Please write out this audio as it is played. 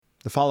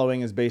The following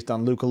is based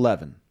on Luke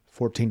 11,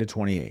 14 to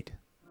 28.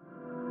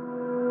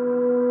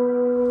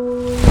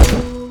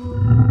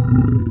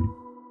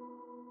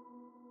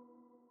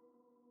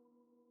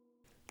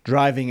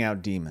 Driving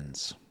out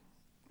demons.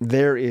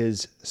 There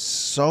is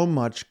so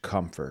much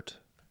comfort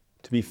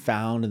to be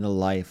found in the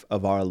life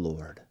of our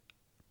Lord.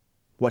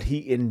 What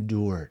he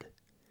endured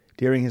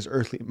during his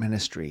earthly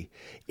ministry,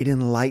 it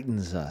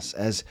enlightens us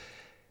as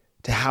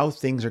to how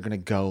things are going to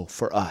go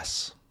for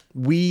us.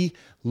 We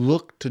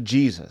look to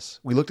Jesus.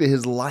 We look to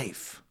his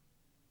life,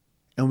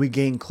 and we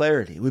gain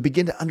clarity. We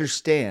begin to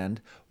understand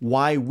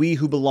why we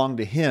who belong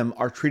to him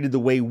are treated the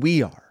way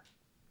we are.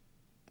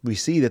 We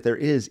see that there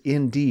is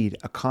indeed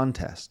a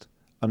contest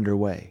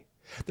underway.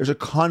 There's a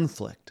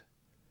conflict.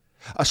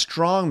 A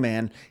strong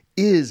man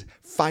is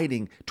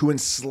fighting to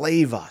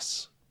enslave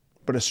us,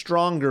 but a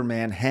stronger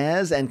man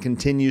has and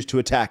continues to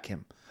attack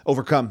him,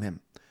 overcome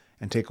him,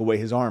 and take away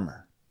his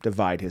armor,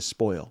 divide his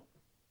spoil.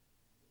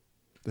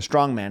 The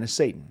strong man is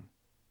Satan.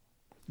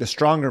 The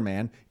stronger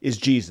man is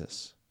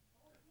Jesus.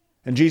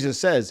 And Jesus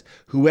says,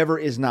 "Whoever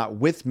is not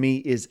with me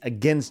is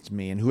against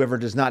me, and whoever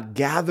does not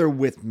gather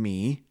with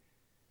me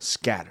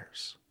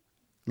scatters."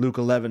 Luke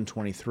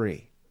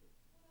 11:23.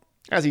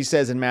 As he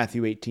says in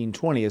Matthew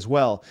 18:20 as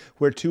well,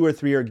 "Where 2 or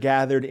 3 are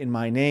gathered in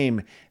my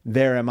name,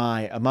 there am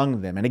I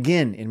among them." And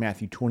again in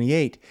Matthew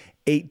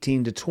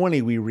 28:18 to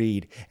 20 we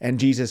read, "And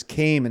Jesus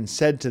came and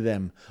said to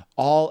them,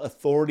 All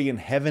authority in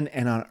heaven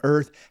and on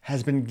earth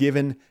has been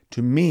given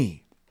to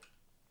me.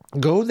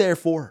 Go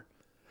therefore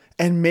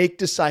and make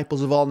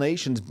disciples of all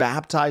nations,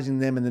 baptizing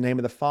them in the name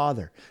of the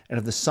Father and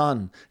of the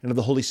Son and of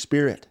the Holy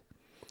Spirit,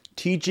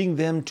 teaching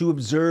them to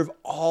observe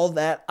all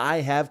that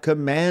I have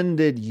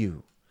commanded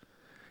you.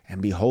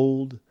 And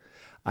behold,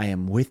 I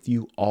am with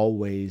you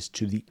always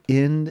to the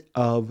end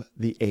of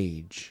the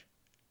age."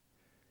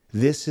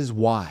 This is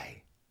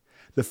why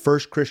the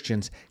first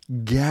Christians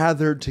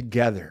gathered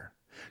together,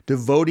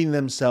 devoting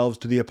themselves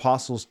to the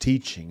apostles'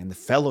 teaching and the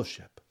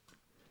fellowship,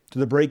 to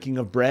the breaking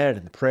of bread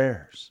and the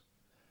prayers.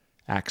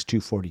 Acts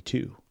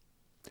 2:42.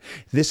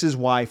 This is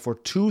why for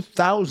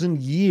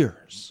 2,000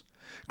 years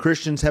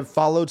Christians have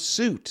followed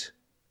suit,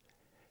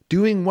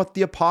 doing what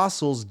the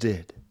apostles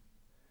did,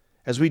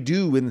 as we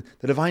do in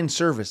the divine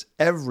service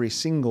every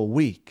single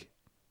week,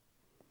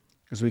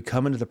 as we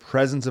come into the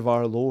presence of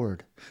our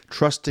Lord,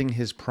 trusting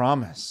his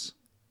promise.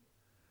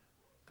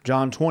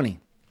 John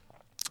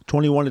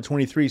 20:21 to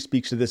 23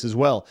 speaks to this as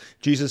well.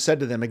 Jesus said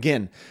to them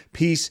again,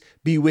 "Peace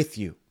be with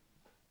you.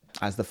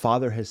 As the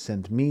Father has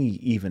sent me,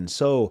 even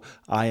so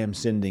I am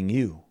sending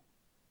you."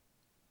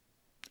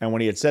 And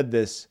when he had said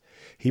this,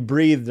 he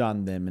breathed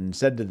on them and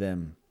said to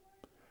them,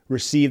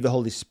 "Receive the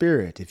Holy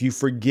Spirit. If you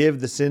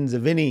forgive the sins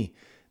of any,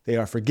 they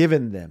are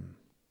forgiven them.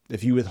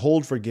 If you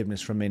withhold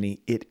forgiveness from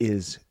any, it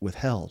is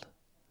withheld."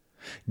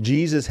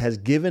 Jesus has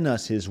given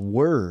us his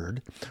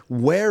word,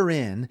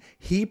 wherein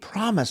he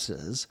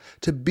promises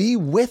to be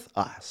with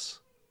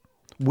us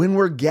when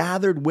we're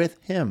gathered with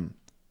him,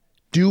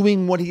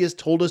 doing what he has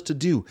told us to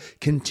do,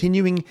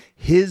 continuing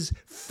his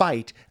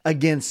fight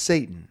against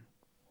Satan.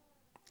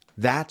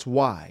 That's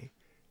why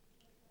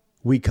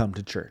we come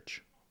to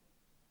church.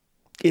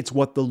 It's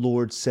what the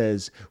Lord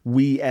says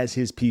we as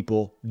his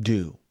people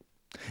do.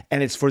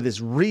 And it's for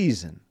this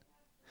reason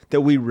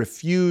that we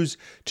refuse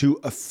to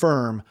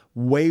affirm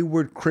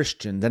wayward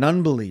Christians and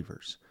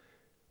unbelievers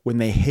when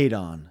they hate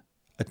on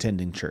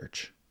attending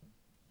church.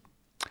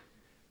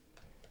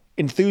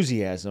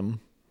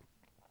 Enthusiasm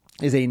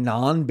is a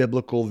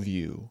non-biblical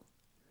view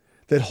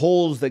that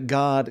holds that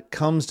God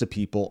comes to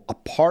people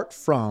apart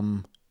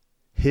from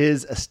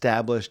his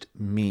established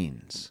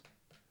means.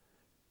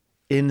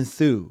 In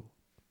Theo,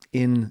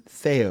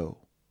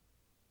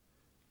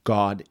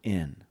 God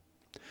in.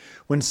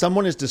 When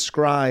someone is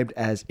described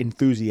as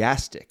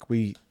enthusiastic,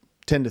 we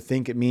tend to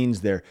think it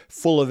means they're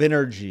full of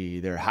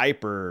energy, they're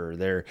hyper,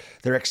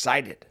 they're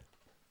excited.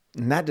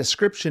 And that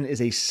description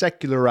is a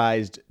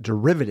secularized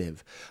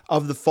derivative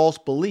of the false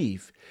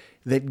belief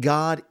that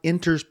God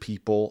enters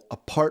people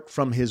apart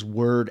from his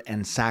word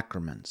and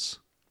sacraments,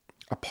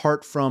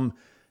 apart from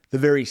the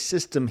very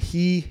system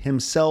he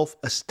himself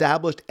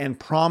established and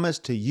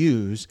promised to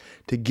use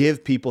to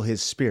give people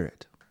his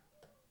Spirit.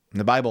 And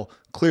the Bible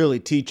clearly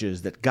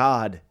teaches that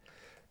God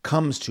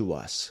comes to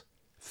us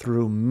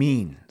through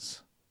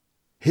means,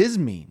 his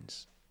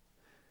means.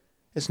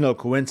 It's no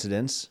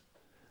coincidence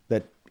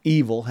that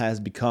evil has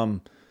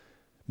become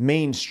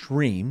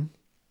mainstream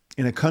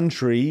in a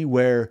country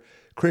where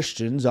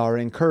Christians are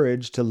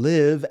encouraged to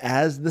live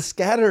as the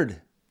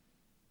scattered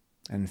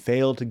and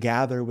fail to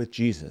gather with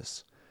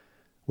Jesus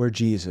where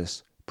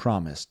Jesus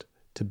promised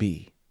to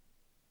be.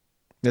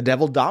 The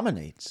devil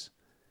dominates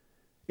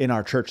in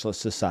our churchless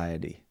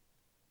society.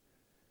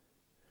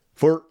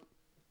 For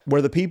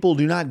where the people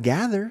do not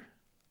gather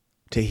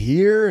to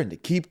hear and to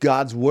keep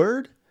God's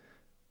word,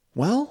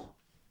 well,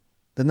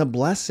 then the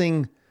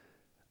blessing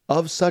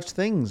of such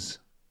things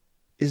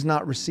is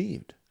not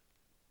received.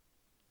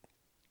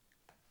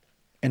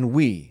 And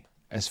we,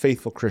 as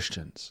faithful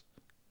Christians,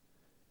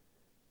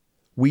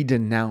 we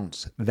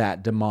denounce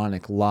that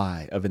demonic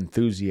lie of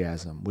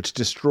enthusiasm, which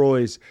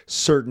destroys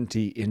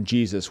certainty in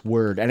Jesus'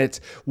 word. And it's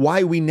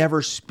why we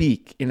never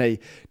speak in a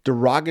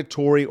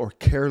derogatory or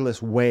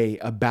careless way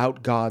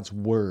about God's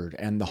word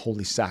and the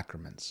holy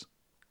sacraments,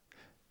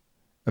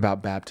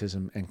 about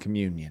baptism and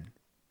communion.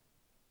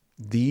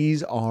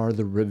 These are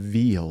the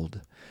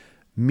revealed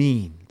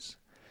means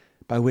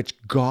by which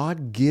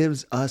God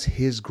gives us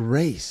his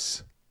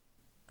grace.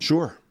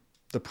 Sure,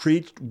 the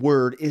preached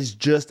word is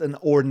just an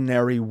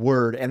ordinary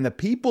word, and the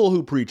people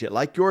who preach it,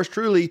 like yours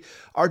truly,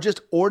 are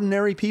just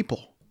ordinary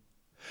people.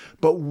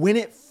 But when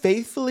it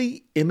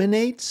faithfully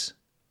emanates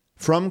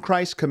from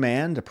Christ's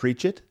command to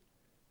preach it,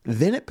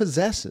 then it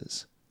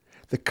possesses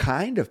the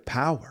kind of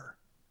power,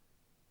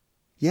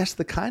 yes,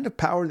 the kind of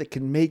power that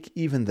can make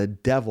even the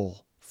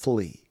devil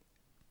flee.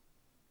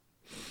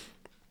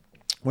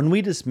 When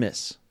we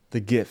dismiss the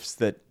gifts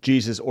that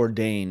Jesus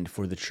ordained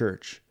for the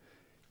church,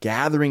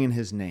 gathering in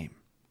his name,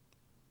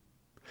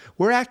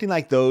 we're acting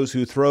like those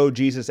who throw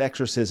Jesus'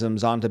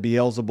 exorcisms onto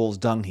Beelzebul's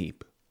dung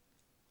heap.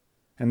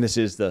 And this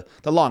is the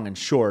long and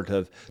short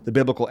of the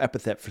biblical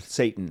epithet for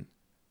Satan.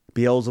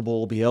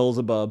 Beelzebul,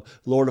 Beelzebub,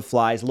 Lord of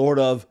flies, Lord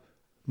of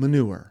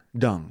manure,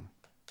 dung.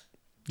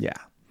 Yeah.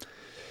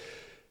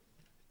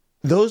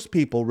 Those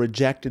people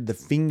rejected the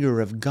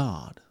finger of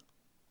God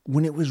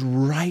when it was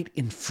right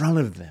in front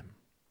of them.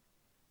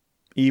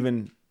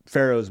 Even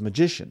Pharaoh's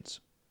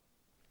magicians,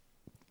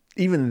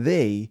 even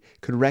they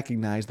could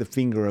recognize the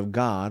finger of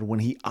God when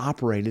he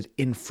operated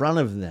in front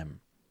of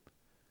them.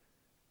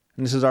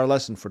 And this is our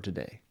lesson for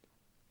today.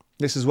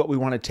 This is what we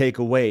want to take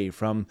away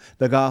from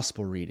the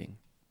gospel reading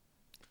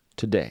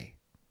today.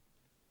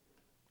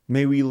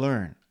 May we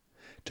learn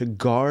to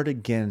guard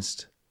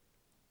against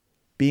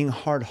being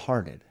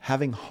hard-hearted,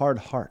 having hard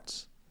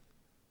hearts.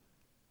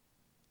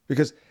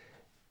 Because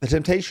the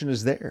temptation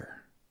is there.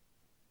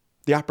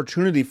 The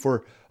opportunity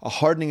for a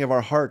hardening of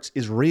our hearts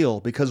is real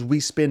because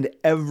we spend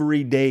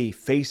every day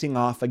facing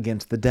off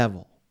against the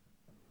devil.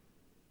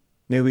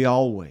 May we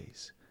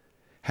always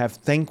have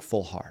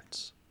thankful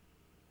hearts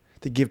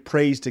that give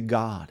praise to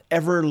God,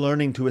 ever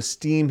learning to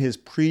esteem his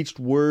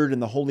preached word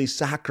and the holy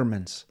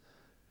sacraments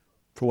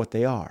for what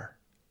they are,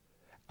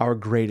 our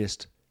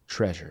greatest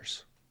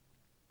treasures.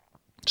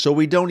 So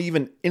we don't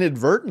even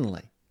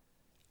inadvertently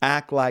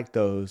act like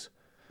those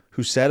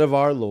who said of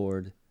our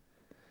Lord,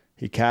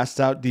 he casts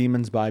out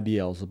demons by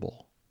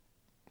Beelzebul,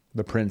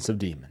 the prince of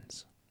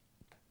demons.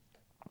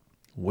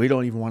 We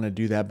don't even want to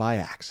do that by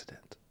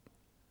accident.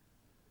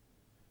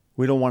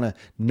 We don't want to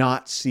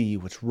not see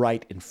what's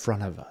right in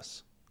front of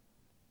us.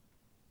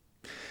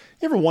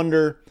 You ever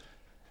wonder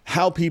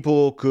how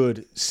people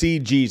could see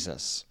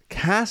Jesus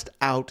cast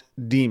out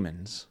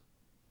demons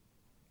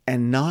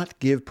and not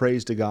give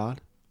praise to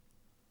God?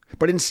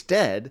 But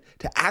instead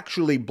to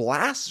actually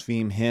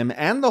blaspheme him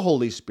and the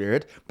Holy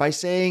Spirit by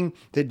saying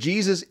that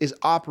Jesus is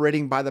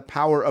operating by the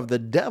power of the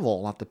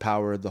devil, not the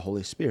power of the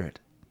Holy Spirit.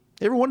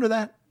 You ever wonder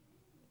that?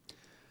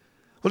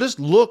 Well, just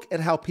look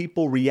at how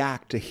people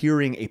react to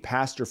hearing a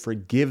pastor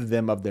forgive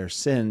them of their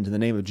sins in the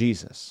name of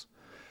Jesus,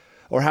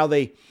 or how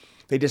they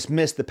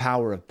dismiss the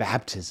power of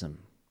baptism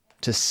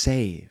to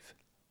save,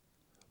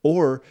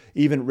 or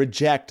even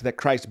reject that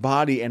Christ's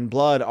body and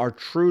blood are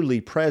truly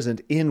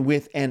present in,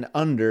 with, and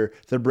under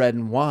the bread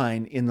and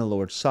wine in the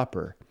Lord's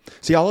Supper.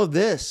 See, all of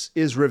this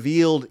is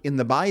revealed in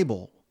the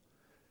Bible.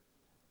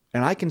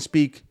 And I can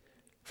speak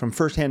from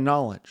firsthand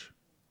knowledge,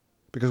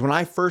 because when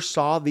I first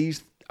saw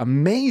these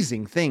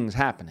amazing things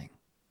happening,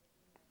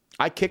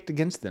 I kicked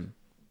against them.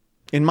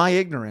 In my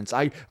ignorance,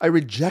 I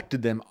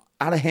rejected them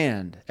out of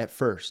hand at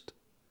first,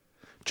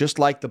 just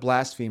like the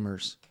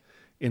blasphemers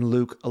in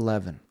Luke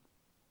 11.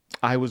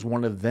 I was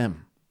one of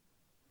them.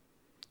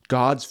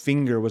 God's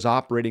finger was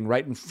operating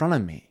right in front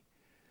of me,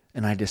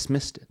 and I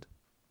dismissed it.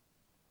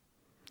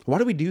 Why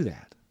do we do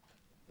that?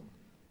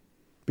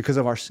 Because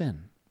of our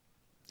sin.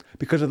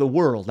 Because of the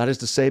world, that is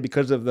to say,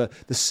 because of the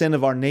sin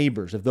of our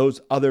neighbors, of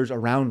those others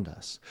around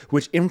us,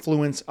 which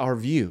influence our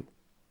view.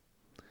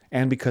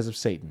 And because of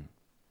Satan,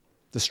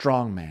 the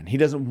strong man. He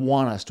doesn't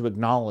want us to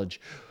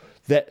acknowledge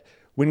that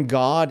when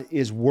God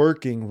is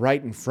working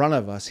right in front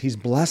of us, he's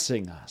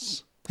blessing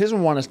us. He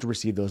doesn't want us to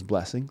receive those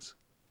blessings.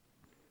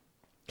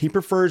 He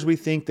prefers we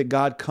think that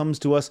God comes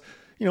to us,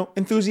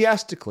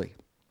 enthusiastically,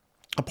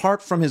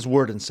 apart from his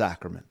word and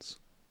sacraments.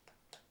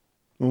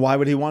 Why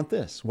would he want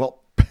this?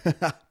 Well,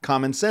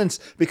 common sense,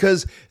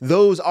 because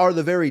those are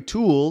the very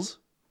tools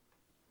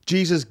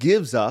Jesus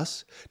gives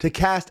us to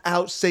cast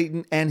out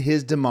Satan and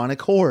his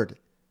demonic horde.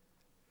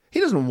 He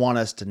doesn't want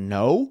us to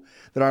know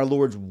that our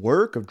Lord's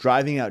work of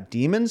driving out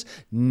demons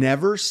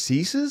never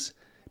ceases,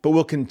 but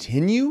will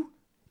continue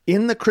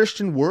in the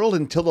Christian world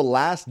until the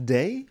last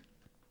day.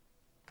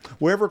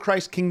 Wherever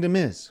Christ's kingdom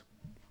is,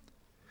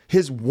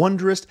 his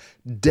wondrous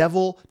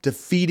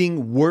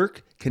devil-defeating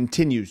work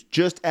continues,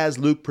 just as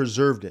Luke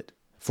preserved it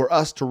for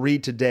us to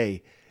read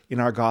today in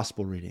our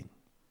gospel reading.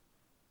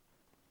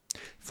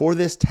 For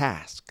this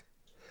task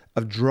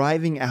of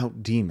driving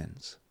out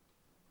demons,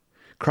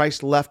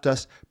 Christ left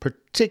us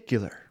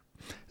particular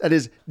That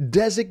is,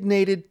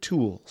 designated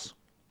tools.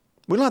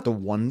 We don't have to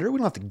wonder. We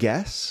don't have to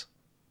guess.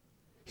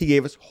 He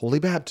gave us holy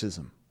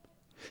baptism.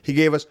 He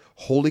gave us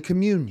Holy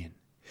Communion.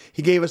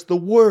 He gave us the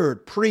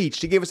Word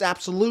preached. He gave us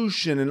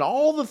absolution and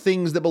all the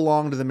things that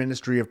belong to the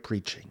ministry of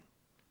preaching.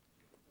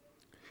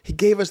 He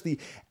gave us the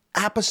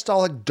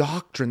apostolic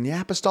doctrine, the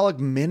apostolic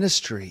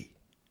ministry.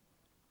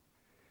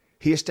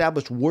 He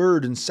established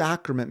word and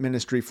sacrament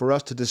ministry for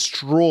us to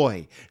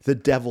destroy the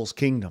devil's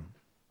kingdom,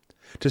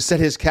 to set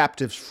his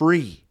captives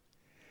free,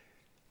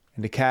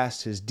 and to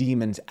cast his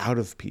demons out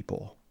of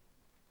people.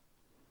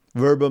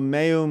 Verbum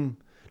meum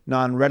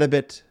non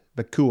redebit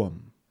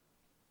vacuum.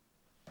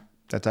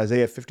 That's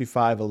Isaiah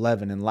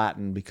 55:11 in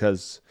Latin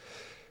because,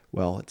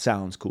 well, it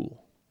sounds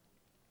cool.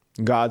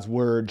 God's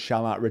word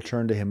shall not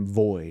return to him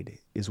void,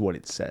 is what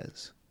it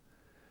says.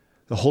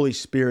 The Holy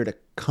Spirit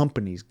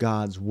accompanies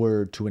God's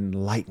word to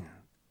enlighten,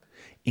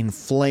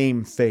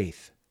 inflame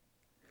faith,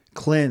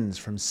 cleanse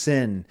from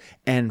sin,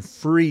 and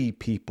free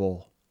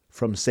people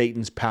from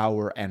Satan's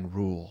power and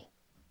rule.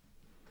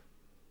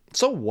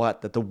 So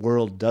what that the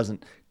world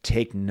doesn't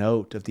take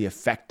note of the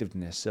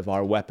effectiveness of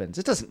our weapons?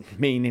 It doesn't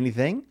mean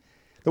anything.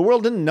 The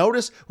world didn't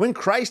notice when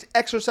Christ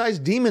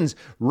exorcised demons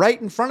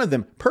right in front of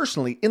them,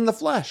 personally, in the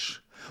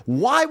flesh.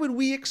 Why would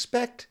we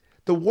expect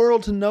the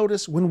world to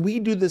notice when we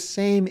do the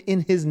same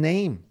in his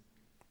name?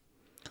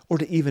 Or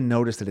to even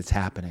notice that it's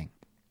happening?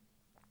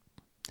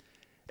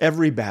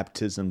 Every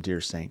baptism,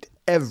 dear saint,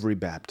 every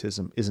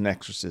baptism is an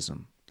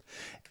exorcism.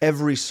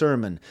 Every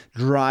sermon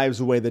drives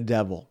away the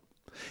devil.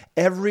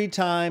 Every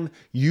time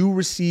you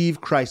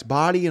receive Christ's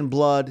body and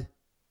blood,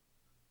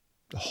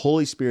 the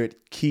Holy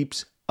Spirit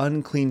keeps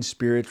unclean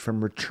spirits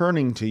from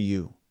returning to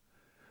you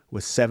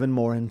with 7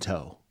 more in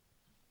tow.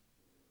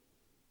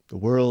 The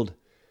world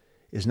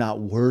is not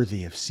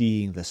worthy of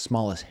seeing the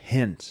smallest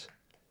hint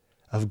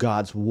of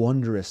God's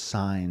wondrous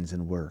signs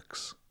and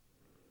works.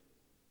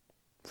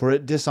 For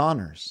it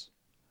dishonors,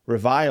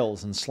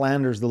 reviles, and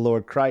slanders the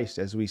Lord Christ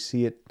as we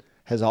see it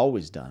has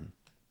always done.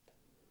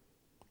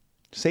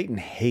 Satan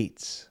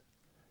hates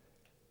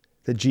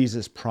that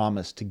Jesus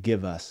promised to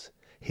give us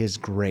his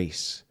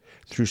grace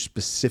through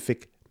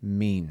specific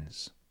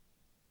means.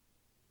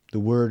 The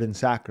word and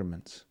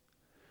sacraments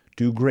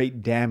do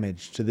great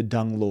damage to the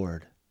dung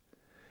lord,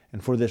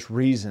 and for this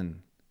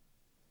reason,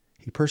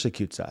 he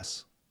persecutes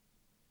us.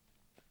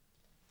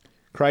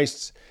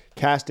 Christ's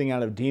casting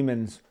out of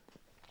demons,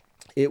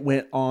 it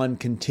went on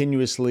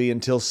continuously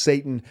until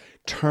Satan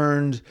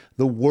turned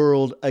the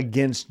world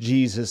against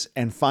Jesus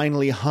and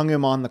finally hung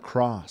him on the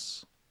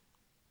cross.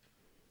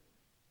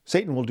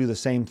 Satan will do the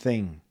same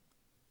thing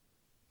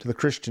to the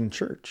Christian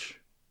church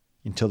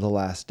until the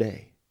last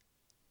day.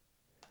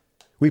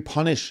 We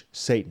punish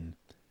Satan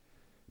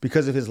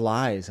because of his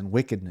lies and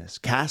wickedness,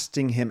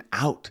 casting him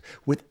out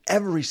with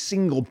every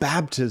single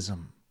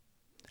baptism,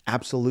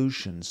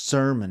 absolution,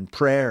 sermon,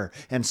 prayer,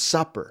 and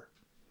supper.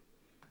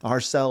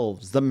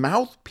 Ourselves, the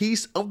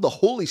mouthpiece of the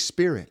Holy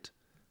Spirit,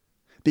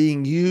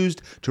 being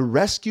used to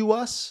rescue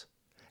us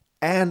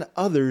and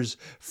others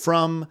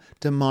from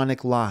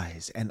demonic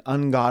lies and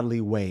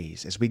ungodly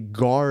ways as we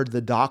guard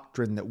the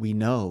doctrine that we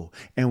know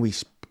and we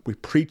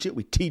preach it,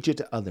 we teach it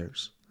to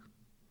others.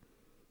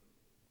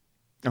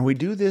 And we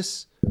do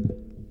this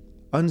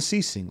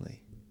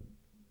unceasingly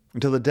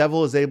until the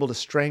devil is able to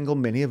strangle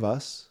many of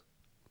us,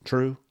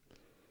 true,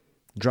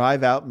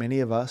 drive out many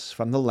of us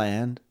from the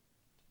land.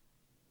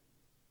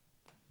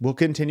 We'll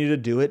continue to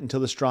do it until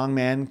the strong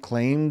man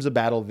claims a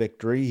battle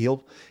victory.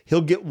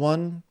 He'll get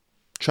one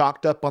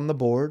chalked up on the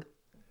board,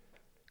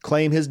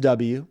 claim his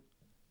W,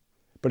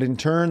 but in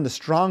turn, the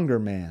stronger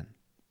man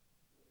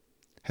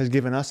has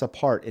given us a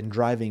part in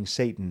driving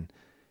Satan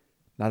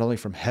not only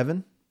from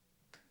heaven,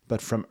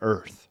 but from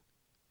earth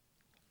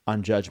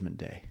on Judgment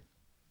Day.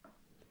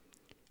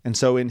 And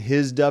so in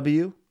his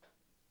W,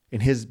 in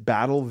his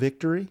battle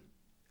victory,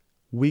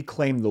 we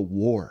claim the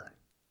war.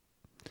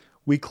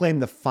 We claim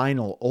the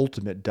final,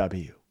 ultimate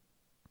W.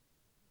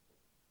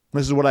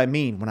 This is what I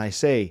mean when I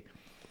say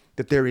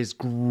that there is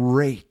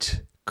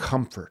great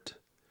comfort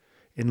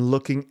in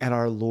looking at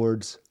our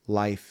Lord's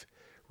life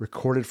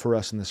recorded for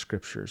us in the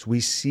Scriptures.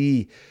 We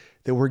see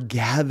that we're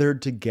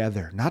gathered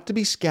together, not to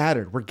be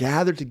scattered. We're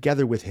gathered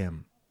together with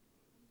him,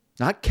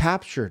 not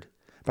captured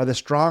by the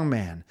strong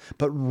man,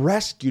 but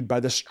rescued by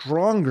the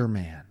stronger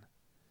man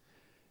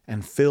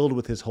and filled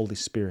with his Holy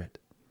Spirit,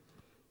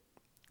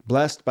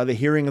 blessed by the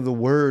hearing of the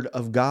word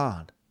of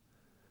God,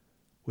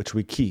 which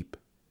we keep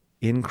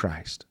in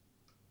Christ.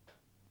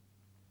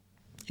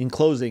 In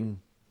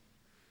closing,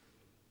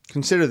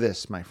 consider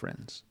this, my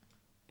friends.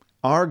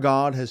 Our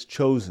God has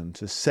chosen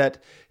to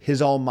set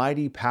his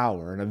almighty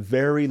power in a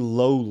very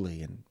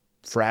lowly and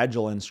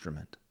fragile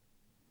instrument.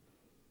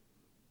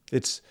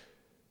 It's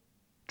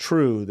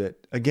true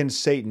that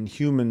against Satan,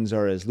 humans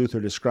are, as Luther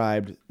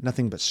described,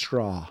 nothing but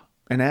straw.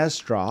 And as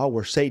straw,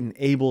 were Satan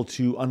able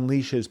to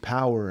unleash his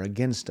power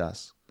against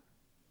us,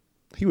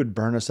 he would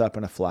burn us up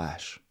in a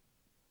flash.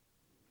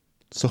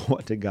 So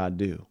what did God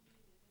do?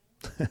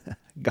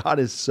 God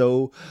is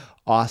so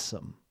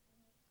awesome.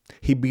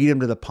 He beat him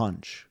to the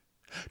punch.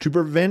 To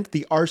prevent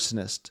the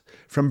arsonist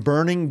from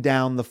burning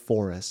down the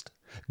forest,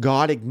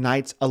 God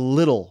ignites a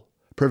little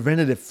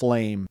preventative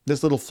flame.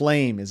 This little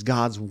flame is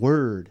God's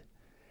word,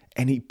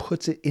 and he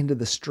puts it into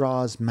the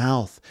straw's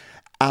mouth.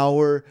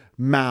 Our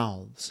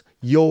mouths,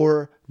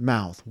 your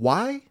mouth.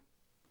 Why?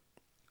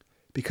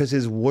 Because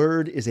his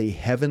word is a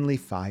heavenly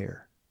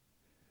fire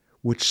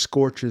which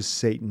scorches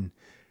Satan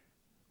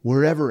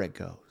wherever it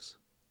goes.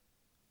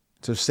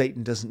 So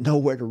Satan doesn't know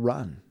where to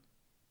run.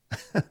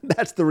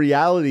 That's the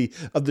reality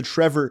of the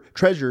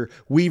treasure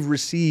we've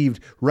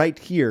received right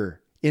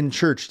here in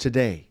church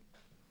today,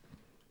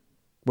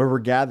 where we're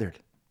gathered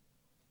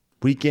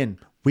week in,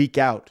 week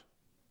out.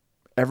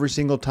 Every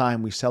single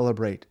time we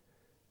celebrate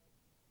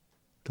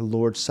the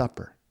Lord's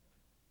Supper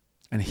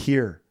and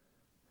hear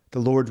the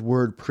Lord's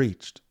word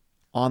preached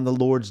on the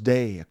Lord's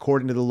day,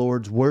 according to the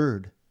Lord's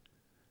word.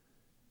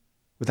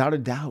 Without a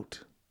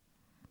doubt,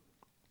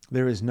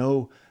 there is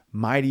no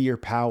mightier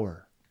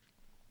power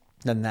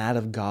than that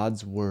of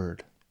God's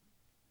word,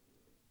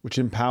 which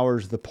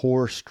empowers the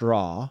poor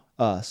straw,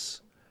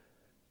 us,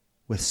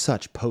 with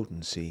such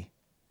potency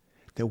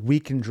that we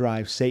can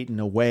drive Satan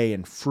away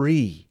and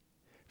free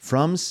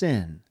from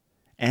sin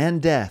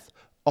and death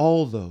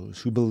all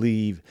those who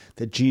believe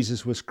that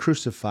Jesus was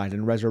crucified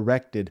and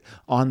resurrected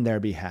on their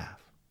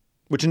behalf,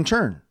 which in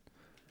turn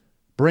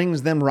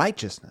brings them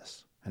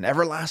righteousness and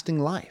everlasting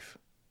life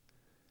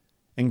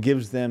and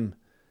gives them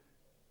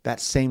that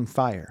same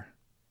fire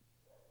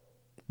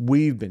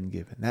we've been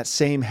given, that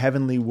same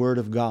heavenly word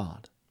of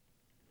God.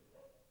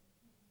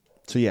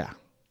 So yeah,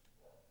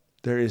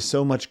 there is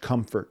so much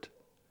comfort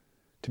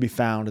to be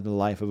found in the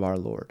life of our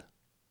Lord.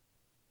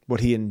 What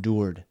he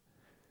endured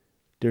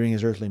during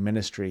his earthly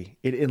ministry,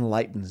 it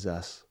enlightens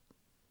us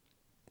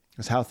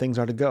as how things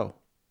are to go.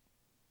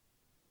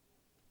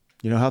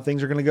 You know how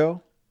things are going to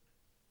go?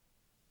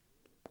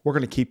 We're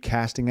going to keep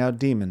casting out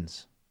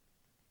demons.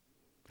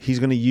 He's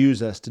going to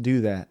use us to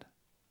do that.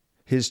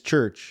 His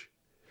church,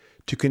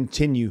 to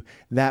continue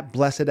that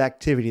blessed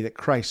activity that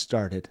Christ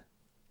started,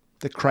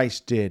 that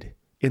Christ did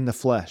in the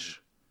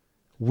flesh.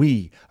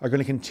 We are going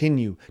to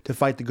continue to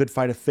fight the good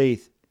fight of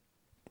faith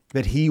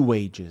that he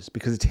wages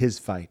because it's his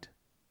fight.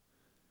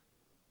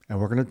 And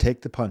we're going to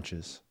take the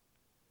punches.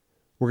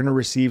 We're going to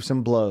receive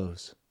some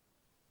blows.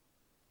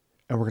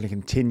 And we're going to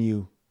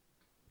continue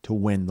to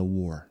win the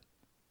war.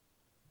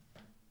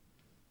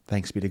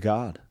 Thanks be to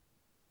God.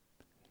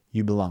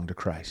 You belong to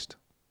Christ.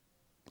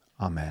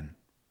 Amen.